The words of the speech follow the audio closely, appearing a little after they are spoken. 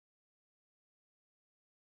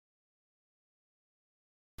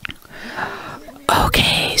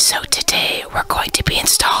we're going to be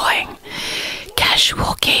installing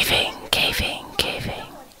casual caving.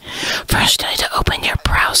 First, you need to open your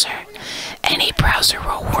browser. Any browser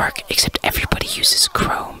will work, except everybody uses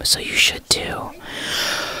Chrome, so you should too.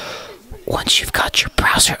 Once you've got your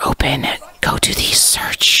browser open, go to the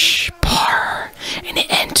search bar and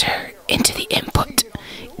enter into the input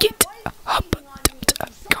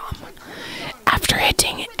github.com. After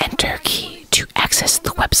hitting enter key to access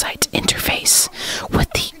the website interface with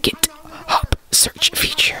the GitHub search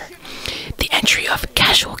feature, the entry of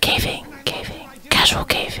casual caving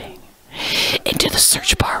into the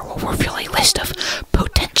search bar will reveal a list of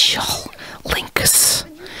potential links.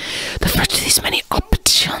 The first of these many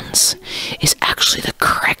options is actually the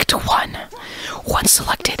correct one. Once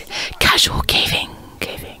selected, casual caving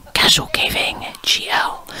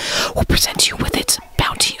GL will present you with its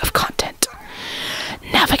bounty of content.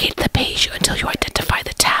 Navigate the page until you identify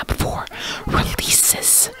the tab for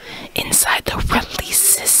releases. Inside the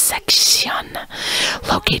releases section,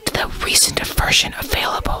 locate the recent version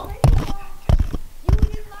available.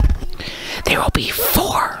 There will be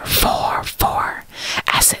four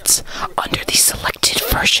assets under the selected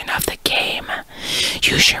version of the game.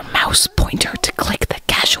 Use your mouse pointer to click the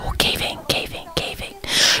casual caving.zip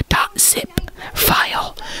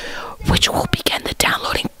file, which will begin the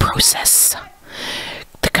downloading process.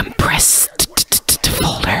 The compressed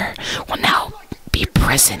folder will now be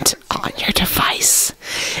present on your device.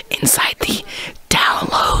 Inside the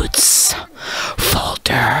downloads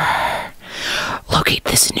folder, locate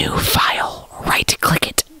this new file, right-click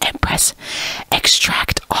it, and press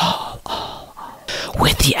extract all.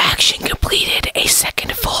 With the action completed, a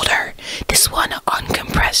second folder, this one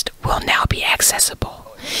uncompressed, will now be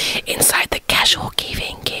accessible. Inside the casual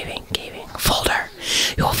caving folder,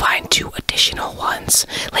 you'll find two additional ones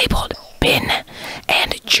labeled bin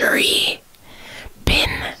and jury.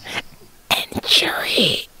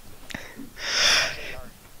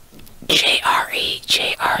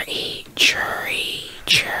 J-R-E, jury.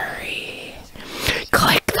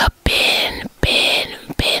 Click the bin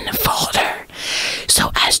folder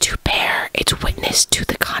so as to bear its witness to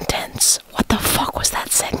the contents. What the fuck was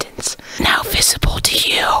that sentence? Now visible to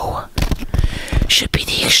you should be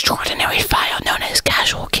the extraordinary file known as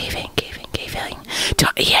casual caving.exe.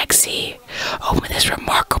 Open this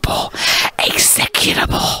remarkable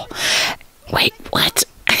executable. Wait, what?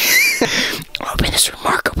 Open this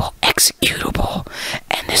remarkable executable,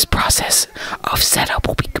 and this process of setup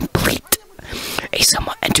will be complete. A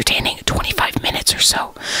somewhat entertaining 25 minutes or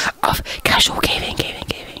so of casual caving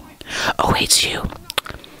awaits you.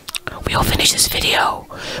 We'll finish this video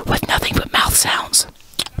with nothing but mouth sounds.